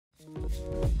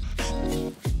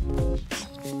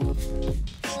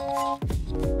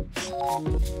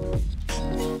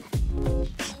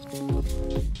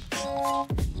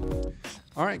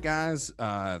All right, guys,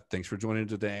 thanks for joining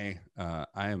today. I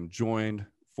am joined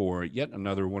for yet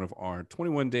another one of our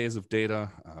 21 days of data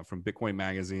from Bitcoin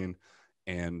Magazine,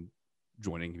 and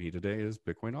joining me today is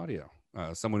BitcoinAudio,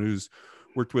 someone who's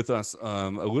worked with us a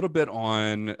little bit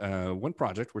on one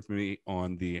project, with me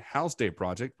on the House Day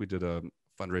project. We did a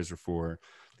fundraiser for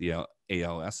the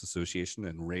ALS Association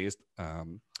and raised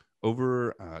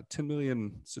over 10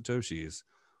 million Satoshis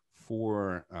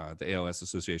for the ALS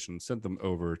Association, sent them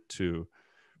over to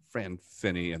Fran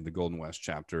Finney and the Golden West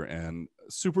chapter, and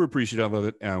super appreciative of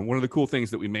it. And one of the cool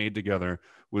things that we made together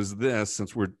was this,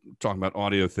 since we're talking about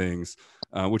audio things,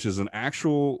 which is an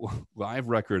actual live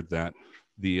record that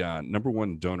the number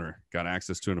one donor got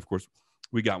access to. And of course,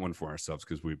 we got one for ourselves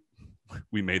because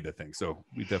we made the thing. So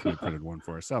we definitely printed one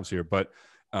for ourselves here. But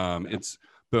it's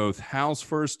both Hal's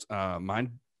first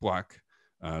mind block,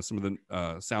 some of the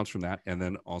sounds from that, and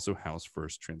then also Hal's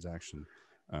first transaction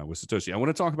with Satoshi. I want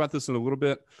to talk about this in a little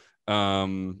bit, but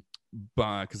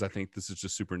because I think this is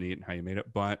just super neat and how you made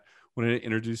it. But I want to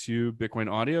introduce you,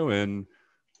 BitcoinAudio, and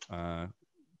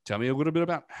tell me a little bit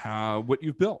about what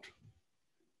you've built.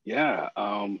 Yeah.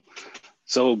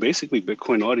 So basically,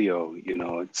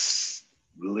 BitcoinAudio, it's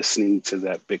listening to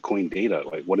that Bitcoin data.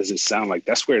 Like, what does it sound like?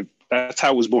 That's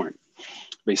how it was born.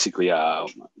 Basically,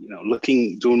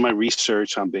 doing my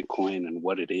research on Bitcoin and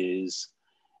what it is,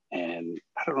 and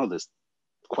I don't know, this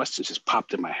question just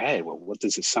popped in my head. Well, what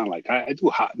does it sound like? I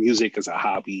do music as a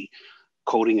hobby,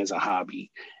 coding as a hobby,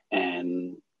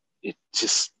 and it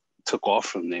just took off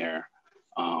from there.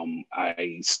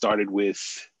 I started with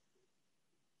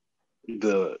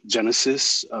the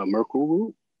Genesis Merkle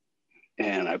root,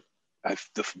 and I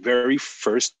the very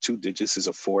first two digits is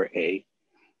a 4A,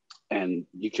 and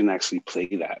you can actually play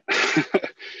that,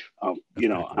 on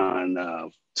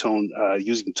Tone,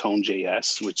 using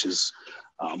Tone.js, which is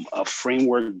a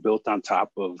framework built on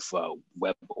top of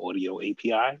Web Audio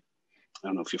API. I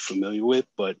don't know if you're familiar with,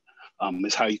 but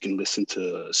it's how you can listen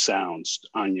to sounds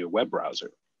on your web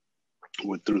browser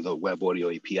through the Web Audio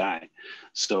API.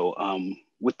 So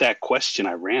with that question,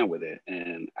 I ran with it,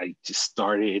 and I just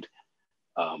started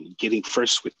getting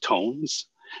first with tones.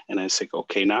 And I said,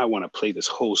 okay, now I want to play this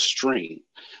whole string.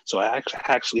 So I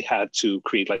actually had to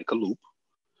create like a loop.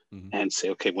 Mm-hmm. And say,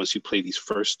 okay, once you play these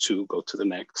first two, go to the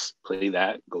next, play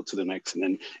that, go to the next. And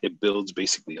then it builds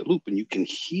basically a loop, and you can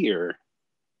hear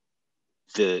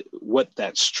what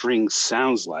that string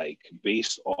sounds like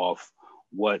based off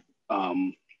what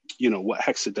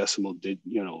hexadecimal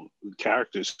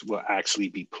characters will actually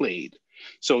be played.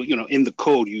 So, in the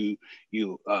code, you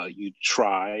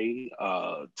try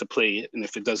to play it. And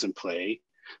if it doesn't play,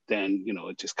 then,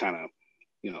 it just kind of,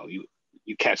 you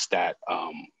catch that,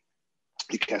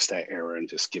 you catch that error and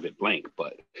just give it blank.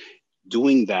 But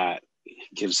doing that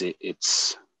gives it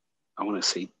I want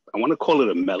to call it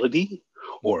a melody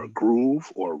or a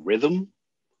groove or a rhythm.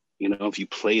 If you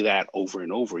play that over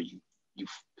and over, you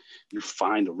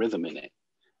find a rhythm in it.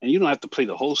 And you don't have to play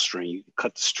the whole string. You can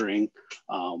cut the string,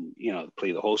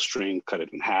 play the whole string, cut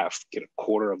it in half, get a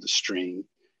quarter of the string,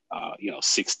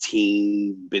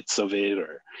 16 bits of it,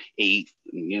 or 8,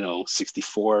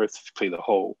 64th, if you play the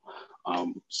whole.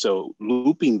 So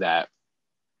looping that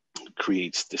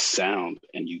creates the sound,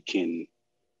 and you can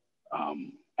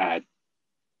add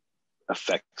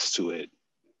effects to it.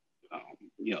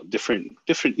 Different.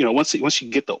 Once you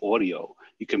get the audio,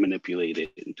 you can manipulate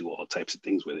it and do all types of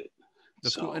things with it.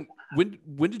 That's cool. And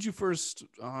when did you first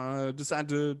decide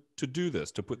to do this,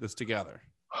 to put this together?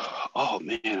 Oh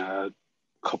man, a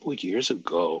couple of years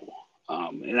ago.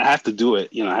 And I have to do it.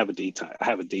 I have a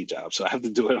day job, so I have to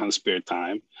do it on spare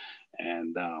time.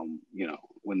 And,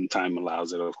 when time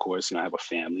allows it, of course, I have a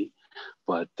family,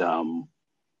 but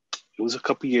it was a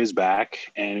couple of years back,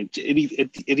 and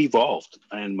it evolved.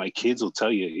 And my kids will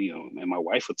tell you, and my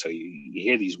wife will tell you, you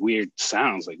hear these weird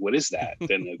sounds, like, what is that?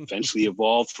 Then it eventually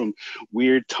evolved from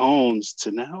weird tones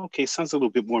to now, okay, it sounds a little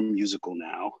bit more musical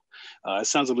now. It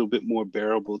sounds a little bit more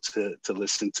bearable to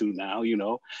listen to now,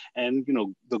 and,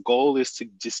 the goal is to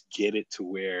just get it to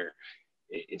where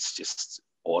it's just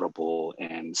audible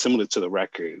and similar to the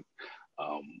record,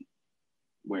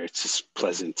 where it's just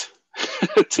pleasant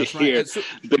to hear. Right. So,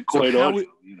 Bitcoin audio.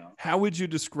 How would you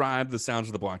describe the sounds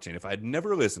of the blockchain? If I'd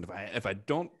never listened, if I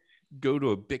don't go to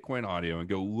a BitcoinAudio and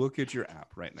go look at your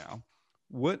app right now,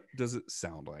 what does it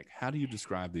sound like? How do you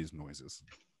describe these noises?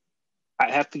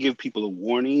 I have to give people a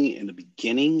warning in the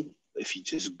beginning. If you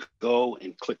just go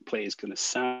and click play, it's going to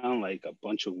sound like a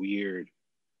bunch of weird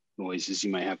noises.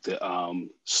 You might have to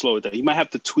slow it down. You might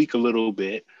have to tweak a little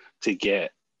bit to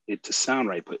get it to sound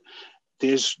right. But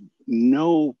there's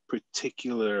no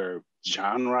particular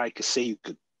genre I could say you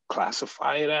could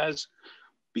classify it as,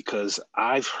 because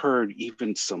I've heard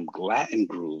even some Latin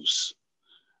grooves.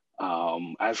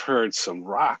 I've heard some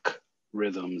rock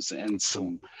rhythms and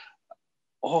some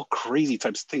all crazy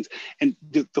types of things. And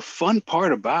the fun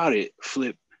part about it,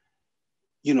 Flip,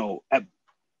 at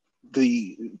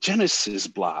the Genesis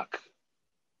block,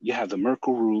 you have the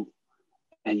Merkle root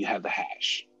and you have the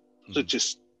hash. Those are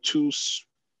just two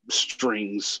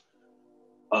strings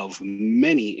of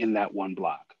many in that one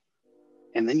block.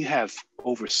 And then you have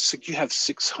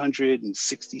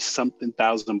 660 something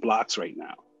thousand blocks right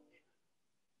now.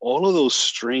 All of those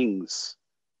strings,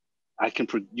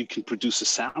 you can produce a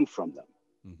sound from them.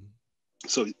 Mm-hmm.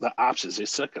 So the options,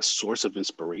 it's like a source of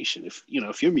inspiration. If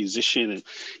you're a musician and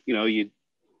you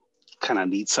kind of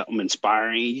need something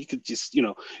inspiring, you could just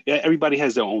everybody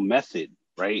has their own method,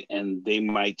 right? And they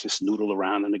might just noodle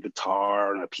around on a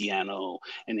guitar or a piano,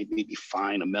 and they maybe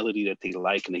find a melody that they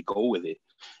like and they go with it.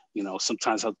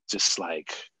 Sometimes I'll just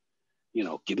like,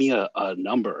 give me a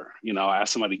number. I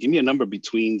ask somebody, give me a number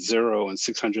between 0 and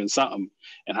 600 and something,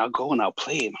 and I'll go and I'll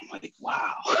play it. And I'm like,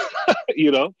 wow,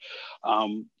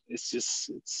 it's just,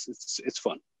 it's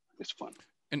fun. It's fun.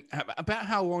 And about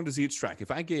how long does each track?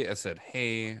 If I said,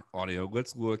 hey, audio,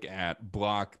 let's look at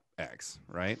block X,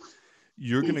 right?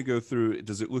 You're going to go through,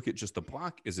 does it look at just the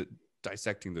block? Is it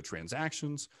dissecting the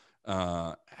transactions?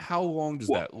 How long does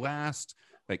that last?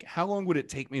 Like, how long would it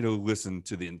take me to listen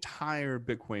to the entire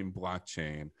Bitcoin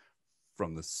blockchain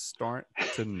from the start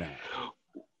to now?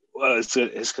 Well,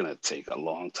 it's going to take a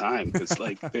long time, because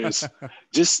like there's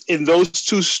just in those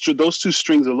two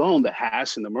strings alone, the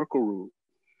hash and the Merkle root,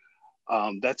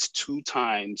 that's 2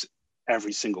 times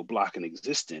every single block in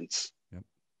existence. Yep.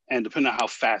 And depending on how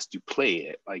fast you play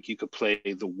it, like you could play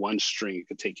the one string, it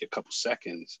could take you a couple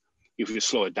seconds. If you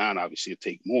slow it down, obviously it'd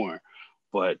take more,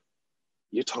 but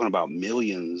you're talking about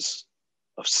millions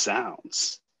of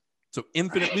sounds. So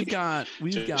infinite, right?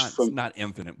 we've got not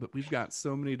infinite, but we've got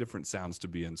so many different sounds to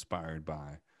be inspired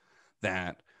by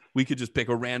that we could just pick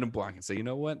a random block and say, you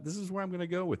know what, this is where I'm going to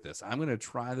go with this. I'm going to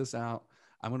try this out.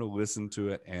 I'm going to listen to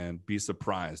it and be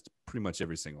surprised pretty much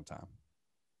every single time.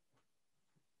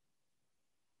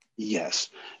 Yes.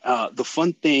 The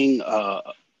fun thing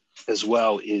as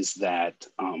well is that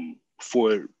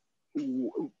for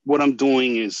what I'm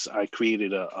doing is I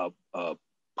created a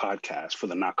podcast for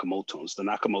the Nakamotones. The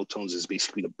Nakamotones is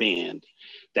basically the band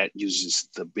that uses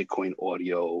the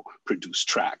BitcoinAudio produced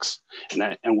tracks.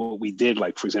 And what we did,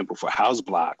 like, for example, for house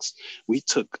blocks, we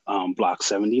took block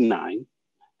 79,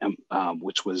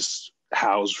 which was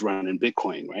house running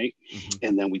Bitcoin, right? Mm-hmm.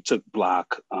 And then we took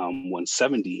block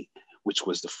 170, which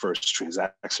was the first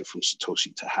transaction from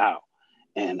Satoshi to How.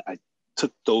 And I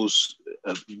took those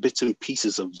bits and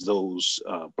pieces of those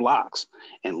blocks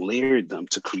and layered them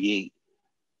to create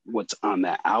what's on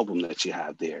that album that you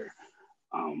have there.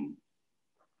 And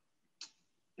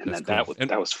then cool.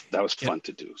 that was fun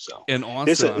to do. So and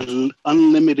also there's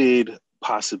unlimited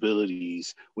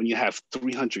possibilities when you have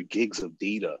 300 gigs of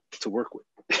data to work with.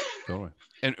 Totally.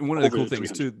 And one of the cool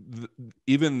things too,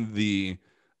 even the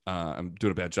I'm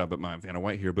doing a bad job at my Vanna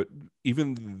White here, but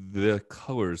even the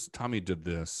colors, Tommy did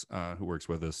this, who works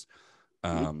with us,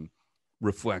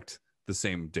 reflect the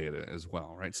same data as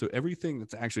well, right? So everything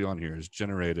that's actually on here is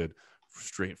generated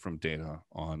straight from data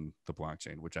on the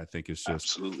blockchain, which I think is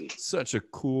just such a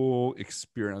cool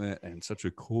experiment and such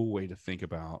a cool way to think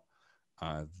about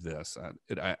this.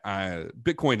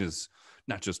 Bitcoin is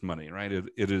not just money, right?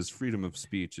 It is freedom of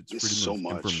speech. It's freedom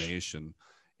of information.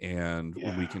 And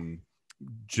when we can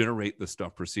generate the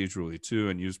stuff procedurally too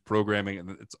and use programming,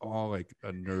 and it's all like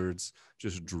a nerd's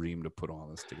just dream to put all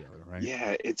this together, right?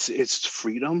 Yeah, it's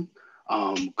freedom.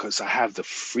 Because I have the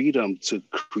freedom to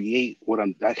create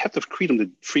I have the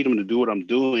freedom to do what I'm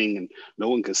doing, and no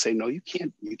one can say, no, you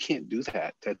can't do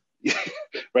that. That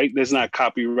right? There's not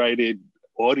copyrighted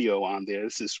audio on there.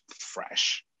 This is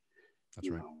fresh. That's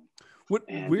right.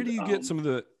 Where do you get some of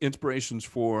the inspirations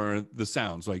for the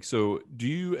sounds? Like, so do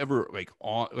you ever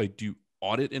do you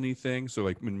audit anything? So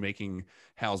like when making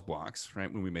house blocks, right?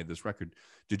 When we made this record,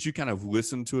 did you kind of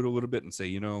listen to it a little bit and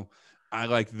say, I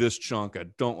like this chunk, I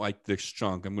don't like this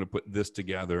chunk, I'm going to put this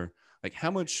together? Like, how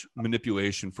much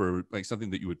manipulation for like something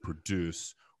that you would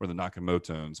produce, or the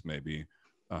Nakamotones maybe,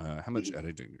 how much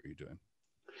editing are you doing?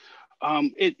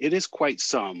 It is quite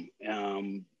some,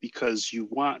 because you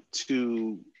want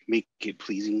to make it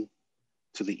pleasing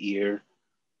to the ear.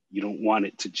 You don't want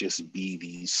it to just be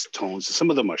these tones. Some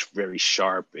of them are very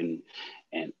sharp and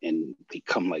they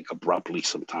come like abruptly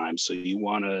sometimes. So you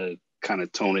want to kind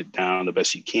of tone it down the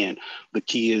best you can. The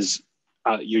key is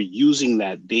you're using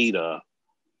that data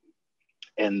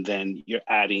and then you're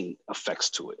adding effects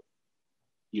to it,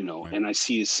 you know. Right. And I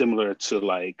see it similar to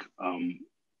like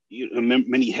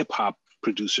many hip hop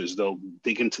producers. They'll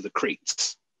dig into the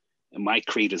crates, and my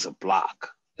crate is a block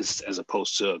as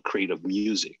opposed to a crate of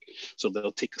music. So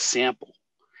they'll take a sample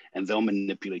and they'll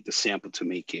manipulate the sample to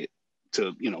make it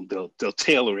to, you know, they'll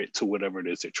tailor it to whatever it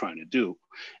is they're trying to do.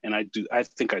 And I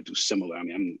think I do similar. I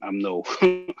mean, I'm no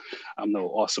I'm no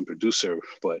awesome producer,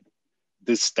 but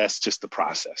that's just the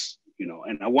process, you know.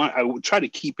 And I would try to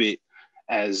keep it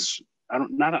as, I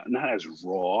don't, not as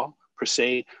raw per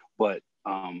se, but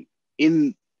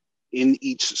in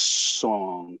each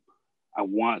song I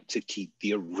want to keep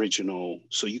the original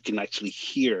so you can actually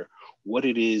hear what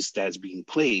it is that's being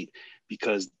played,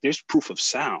 because there's proof of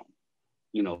sound,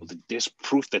 you know. There's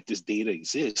proof that this data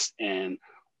exists. And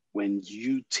when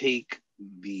you take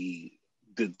the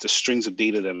strings of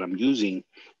data that I'm using,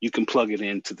 you can plug it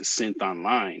into the synth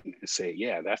online and say,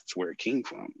 yeah, that's where it came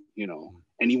from. You know,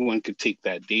 anyone could take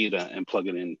that data and plug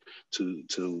it in to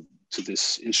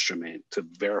this instrument to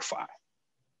verify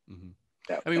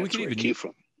that I mean, we that's could where even it came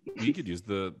from. we could use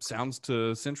the sounds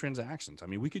to send transactions. I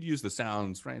mean, we could use the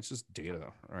sounds, right? It's just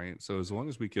data, right? So as long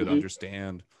as we could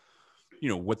understand, you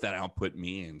know, what that output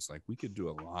means, like we could do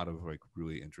a lot of like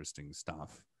really interesting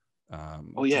stuff.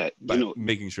 Oh yeah, by you know,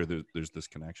 making sure there's this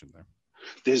connection there.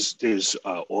 There's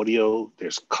audio,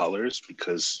 there's colors,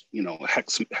 because, you know,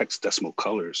 hexadecimal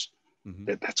colors.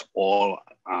 That's all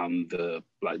on the,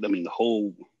 like, I mean, the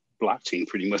whole blockchain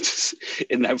pretty much is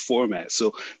in that format.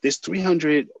 So there's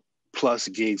 300 plus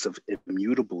gigs of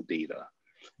immutable data.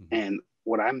 And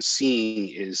what I'm seeing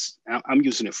is, I'm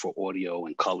using it for audio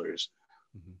and colors,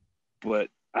 but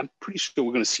I'm pretty sure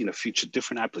we're going to see in the future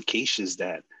different applications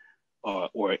that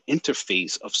or an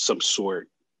interface of some sort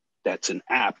that's an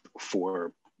app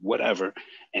for whatever,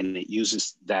 and it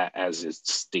uses that as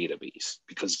its database,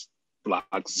 because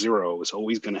block 0 is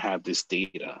always going to have this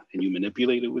data, and you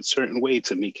manipulate it with certain way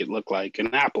to make it look like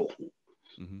an apple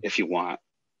if you want,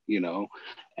 you know.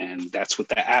 And that's what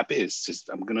that app is. Just,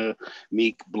 I'm going to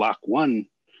make block 1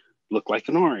 look like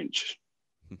an orange.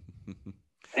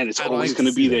 And it's always going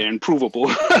to be there and provable.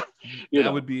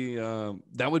 That would be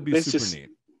super neat.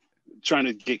 Trying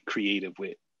to get creative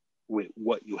with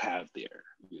what you have there,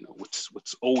 you know,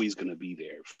 what's always going to be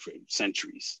there for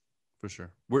centuries. For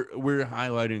sure. We're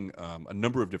highlighting a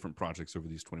number of different projects over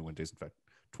these 21 days. In fact,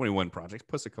 21 projects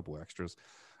plus a couple extras.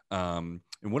 And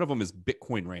one of them is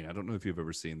Bitcoin Rain. I don't know if you've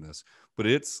ever seen this, but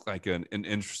it's like an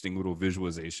interesting little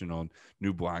visualization on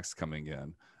new blocks coming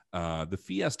in. The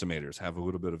fee estimators have a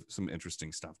little bit of some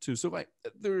interesting stuff too. So like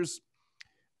there's,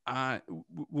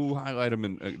 we'll highlight them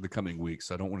in the coming weeks.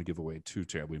 So I don't want to give away too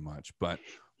terribly much, but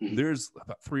there's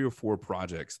about 3 or 4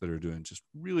 projects that are doing just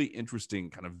really interesting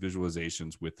kind of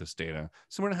visualizations with this data,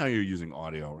 similar to how you're using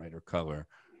audio, right, or color.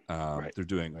 They're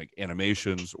doing like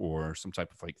animations or some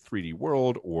type of like 3D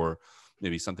world, or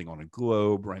maybe something on a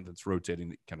globe, right, that's rotating,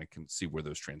 that kind of can see where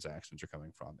those transactions are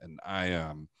coming from. And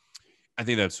I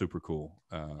think that's super cool,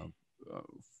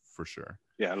 for sure.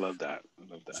 Yeah, I love that.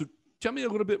 So tell me a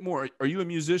little bit more. Are you a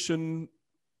musician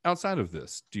outside of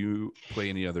this? Do you play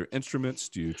any other instruments?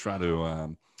 Do you try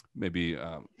to maybe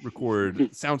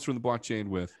record sounds from the blockchain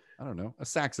with, I don't know, a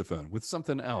saxophone, with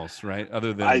something else, right,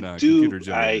 other than computer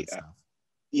generated stuff?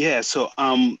 Yeah. So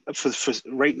for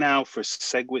right now, for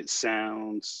Segwit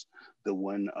Sounds, the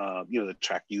one you know, the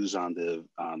track used on the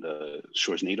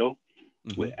Schwarzenegger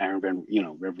with Aaron Van, you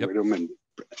know, Rhythm, and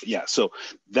yeah. So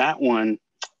that one,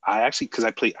 I actually, because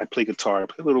I play guitar, I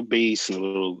play a little bass and a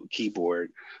little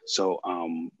keyboard. So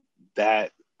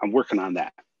that I'm working on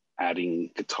that,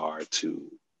 adding guitar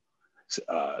to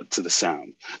the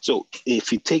sound. So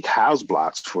if you take house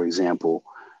blocks, for example,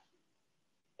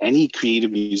 any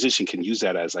creative musician can use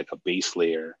that as like a bass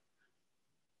layer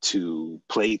to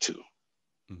play to.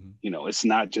 You know, it's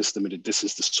not just limited, this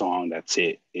is the song, that's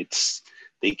it. It's,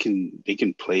 they can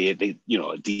play it. They, you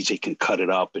know, a DJ can cut it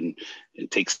up and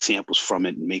take samples from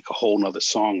it and make a whole nother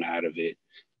song out of it,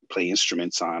 play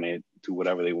instruments on it, do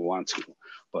whatever they want to.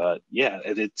 But yeah,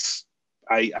 it's,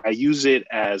 I use it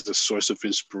as a source of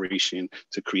inspiration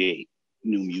to create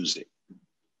new music.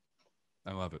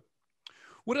 I love it.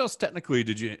 What else technically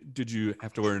did you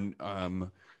have to learn?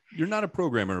 You're not a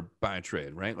programmer by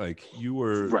trade, right? Like you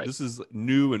were, right. This is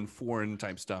new and foreign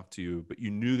type stuff to you, but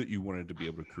you knew that you wanted to be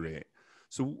able to create.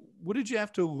 So what did you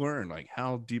have to learn? Like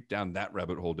how deep down that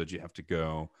rabbit hole did you have to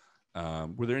go?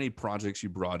 Were there any projects you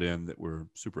brought in that were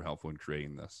super helpful in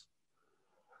creating this?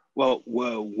 Well,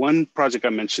 one project I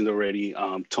mentioned already,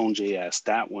 Tone.js,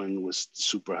 that one was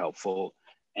super helpful,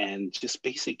 and just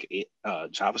basic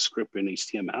JavaScript and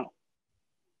HTML.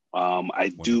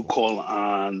 I do call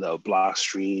on the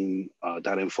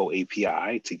blockstream.info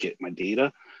API to get my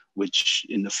data, which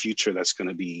in the future, that's going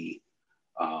to be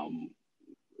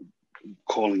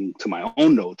calling to my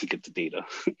own node to get the data,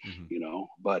 you know,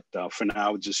 but for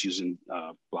now, just using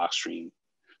Blockstream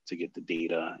to get the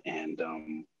data. And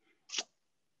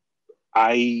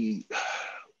I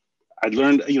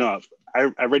learned, you know,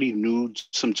 I already knew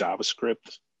some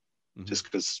JavaScript just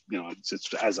because, you know,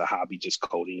 just as a hobby, just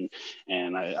coding.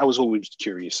 And I was always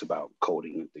curious about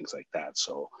coding and things like that.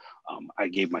 So I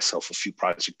gave myself a few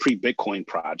projects, pre-Bitcoin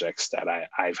projects that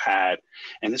I've had.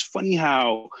 And it's funny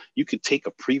how you could take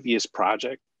a previous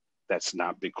project that's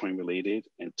not Bitcoin related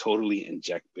and totally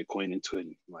inject Bitcoin into it.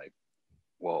 Like,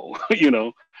 whoa, you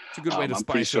know, it's a good way to I'm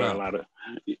spice pretty sure it up. a lot of,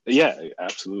 yeah,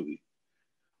 absolutely.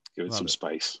 Give it some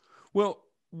spice. Well,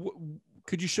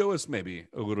 could you show us maybe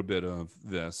a little bit of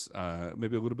this,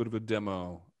 maybe a little bit of a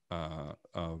demo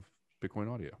of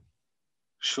BitcoinAudio?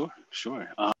 Sure.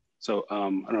 So I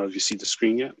don't know if you see the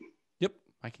screen yet. Yep,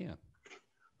 I can.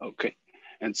 Okay.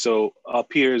 And so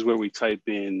up here is where we type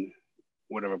in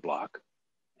whatever block.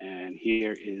 And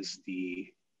here is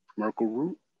the Merkle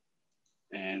root.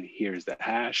 And here's the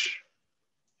hash.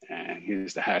 And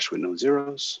here's the hash with no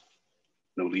zeros,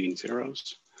 no leading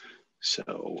zeros.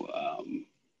 So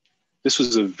this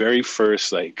was the very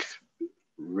first like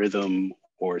rhythm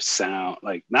or sound,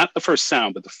 like not the first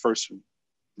sound, but the first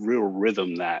real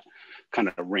rhythm that kind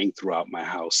of rang throughout my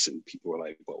house. And people were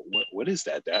like, well, what is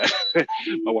that, Dad?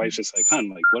 My wife's just like, hon,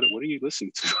 like, what are you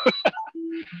listening to?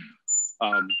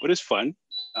 But it's fun.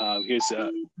 Here's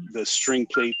the string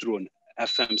played through an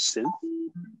FM synth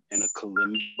and a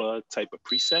kalimba type of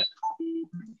preset.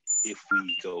 If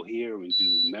we go here and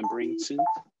do membrane synth,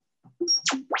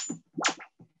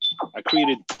 I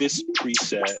created this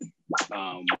preset.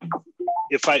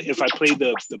 If I play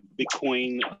the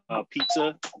Bitcoin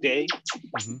pizza day,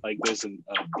 like there's a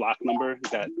block number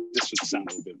that this would sound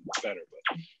a little bit better. But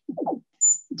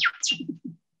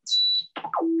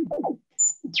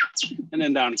and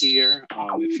then down here,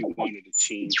 if you wanted to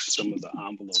change some of the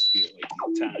envelope here, like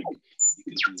the tag,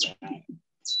 you can do that.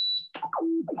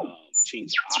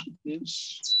 Change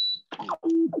octaves.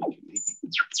 Maybe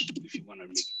if you want to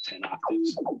make it 10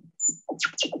 octaves.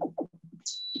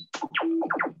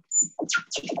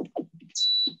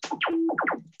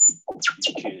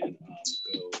 You can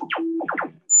go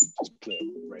and just play a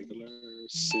regular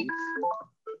synth.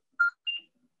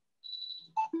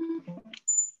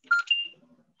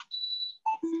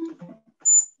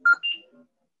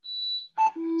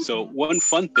 So one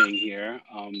fun thing here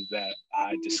that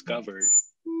I discovered,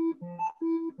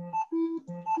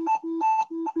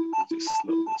 just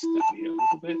slow this down here a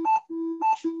little bit,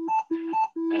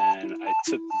 and I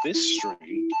took this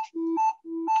string,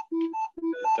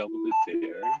 doubled it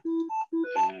there,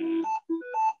 and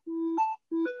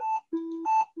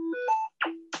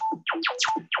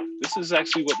this is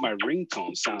actually what my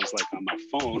ringtone sounds like on my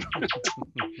phone.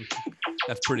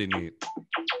 That's pretty neat.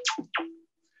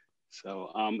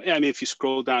 So, yeah, I mean, if you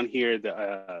scroll down here,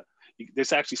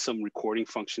 there's actually some recording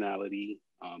functionality.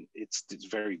 It's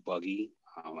very buggy.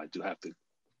 I do have to,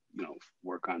 you know,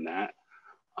 work on that.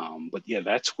 But yeah,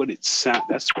 that's what it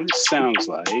sounds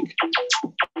like.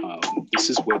 This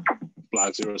is what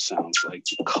Block Zero sounds like.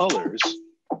 The colors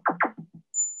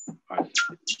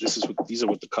these are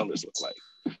what the colors look like.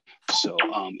 So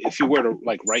if you were to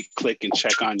like right click and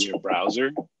check on your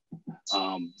browser,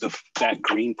 that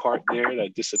green part there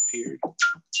that disappeared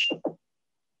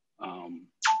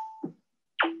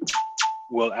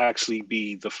will actually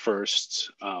be the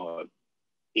first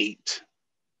 8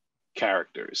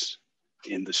 characters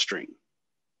in the string.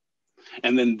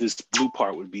 And then this blue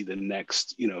part would be the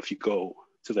next, you know, if you go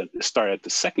to start at the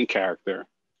second character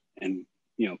and,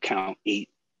 you know, count 8,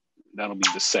 that'll be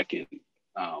the second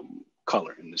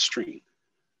color in the string.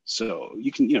 So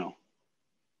you can, you know,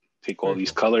 take all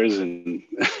these colors and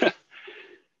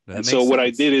and so what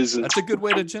I did is that's a good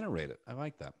way to generate it. I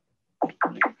like that.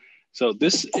 So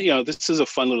this, you know, this is a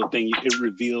fun little thing. It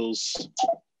reveals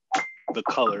the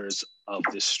colors of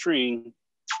this string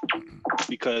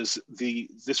because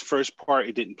this first part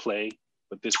it didn't play,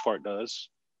 but this part does.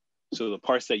 So the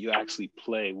parts that you actually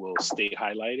play will stay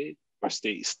highlighted or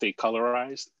stay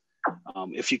colorized.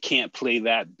 If you can't play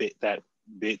that bit,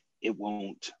 it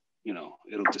won't, you know,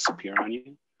 it'll disappear on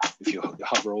you. If you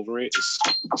hover over it,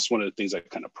 it's one of the things I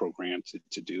kind of programmed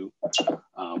to do.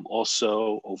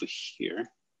 Also over here.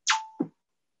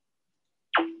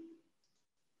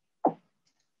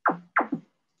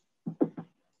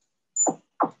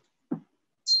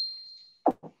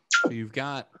 So you've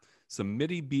got some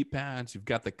MIDI beat pads, you've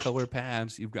got the color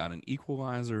pads, you've got an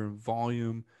equalizer,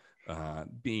 volume.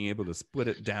 being able to split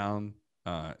it down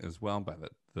as well by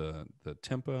the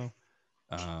tempo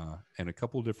and a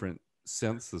couple different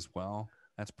synths as well.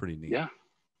 That's pretty neat. Yeah.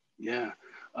 Yeah.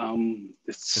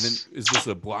 It's And then is this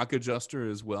a block adjuster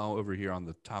as well over here on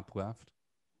the top left?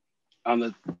 on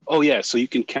the, oh yeah, so you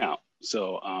can count.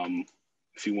 So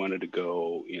if you wanted to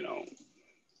go,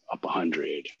 up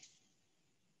 100,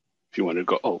 if you wanted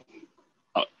to go,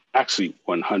 actually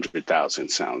 100,000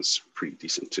 sounds pretty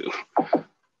decent too.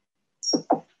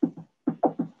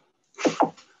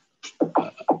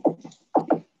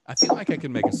 I feel like I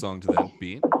can make a song to that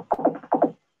beat.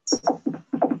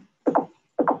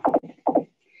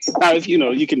 Now, if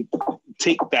you can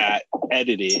take that,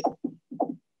 edit it,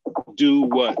 do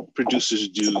what producers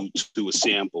do to a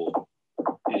sample,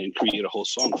 and create a whole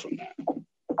song from that.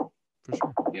 For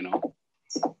sure.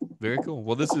 Very cool.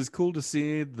 Well, this is cool to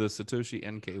see the Satoshi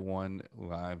NK1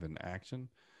 live in action.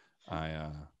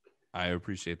 I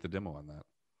appreciate the demo on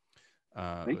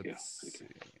that. Thank you.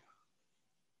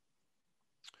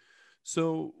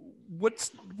 So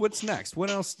what's next? What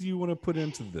else do you want to put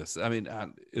into this? I mean,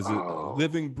 is it a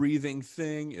living, breathing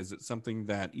thing? Is it something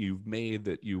that you've made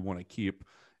that you want to keep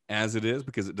as it is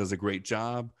because it does a great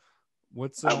job?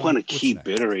 I want to keep next?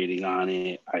 iterating on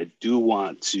it. I do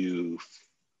want to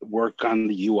work on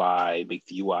the UI, make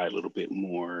the UI a little bit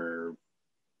more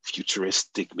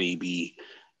futuristic, maybe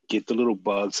get the little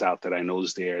bugs out that I know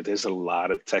is there. There's a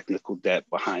lot of technical debt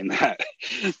behind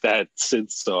that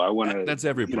since, so I want to. That's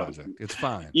every project. It's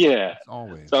fine. Yeah, it's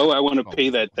always. So I want to pay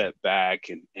that back,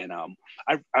 and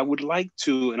I would like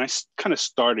to, and I kind of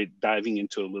started diving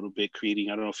into a little bit creating.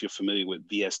 I don't know if you're familiar with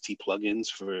VST plugins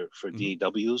for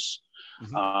DAWs.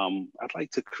 I'd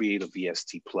like to create a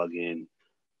VST plugin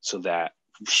so that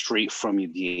straight from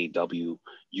your DAW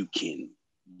you can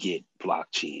get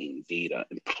blockchain data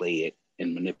and play it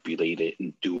and manipulate it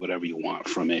and do whatever you want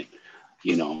from it.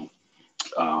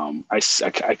 I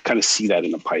kind of see that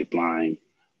in the pipeline.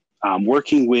 I'm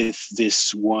working with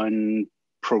this one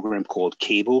program called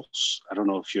Cables. I don't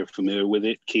know if you're familiar with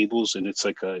it, Cables, and it's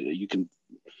like you can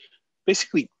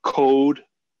basically code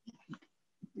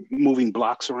moving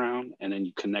blocks around and then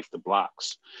you connect the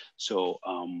blocks. So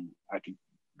I could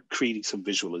creating some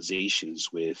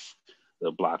visualizations with the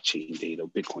blockchain data,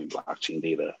 Bitcoin blockchain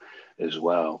data as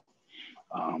well.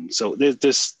 So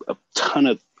there's a ton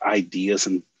of ideas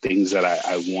and things that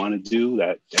I want to do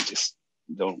that I just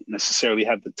don't necessarily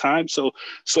have the time. So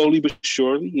slowly but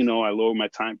surely, I lower my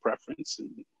time preference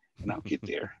and I'll get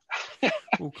there.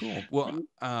 Well, cool. Well,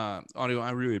 Audio,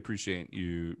 I really appreciate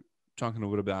you talking a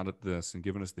little about this and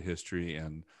giving us the history.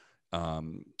 And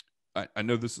I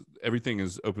know everything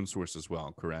is open source as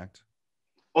well, correct?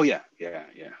 Oh yeah.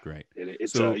 Great.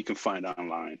 It's so you can find it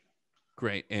online.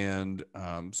 Great. And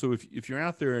so if you're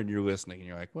out there and you're listening and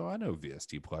you're like, well, I know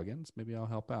VST plugins, maybe I'll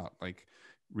help out. Like,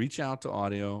 reach out to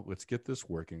Audio. Let's get this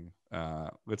working.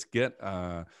 Let's get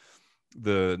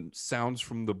the sounds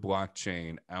from the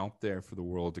blockchain out there for the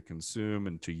world to consume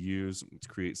and to use to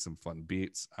create some fun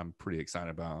beats. I'm pretty excited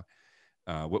about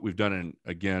what we've done. And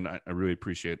again, I really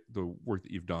appreciate the work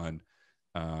that you've done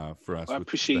for us. I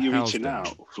appreciate you reaching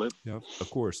out, Flip. Yeah, of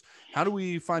course. How do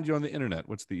we find you on the internet?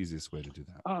 What's the easiest way to do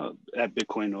that? At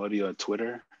BitcoinAudio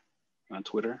on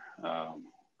Twitter.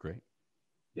 Great.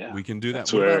 Yeah, we can do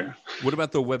that. What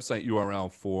about the website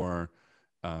URL for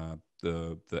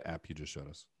the app you just showed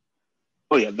us?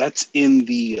 Oh yeah, that's in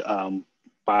the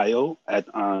bio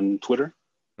on Twitter.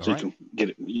 So right. You can get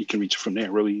it. You can reach it from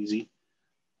there really easy.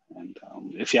 And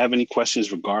if you have any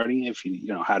questions regarding if you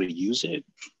know how to use it,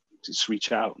 just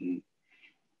reach out and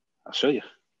I'll show you.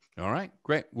 All right,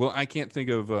 great. Well, I can't think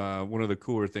of one of the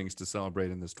cooler things to celebrate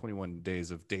in this 21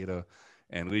 days of data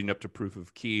and leading up to proof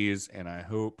of keys. And I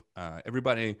hope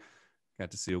everybody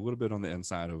got to see a little bit on the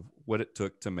inside of what it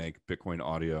took to make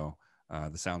BitcoinAudio,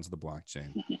 the sounds of the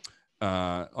blockchain.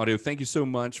 Audio, thank you so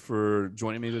much for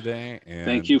joining me today. And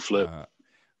thank you, Flip.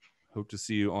 Hope to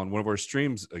see you on one of our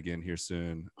streams again here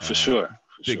soon. For sure.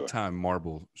 Big time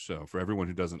Marble show. For everyone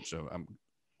who doesn't show,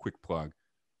 quick plug,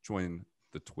 join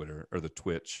the Twitter or the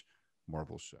Twitch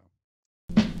Marble show.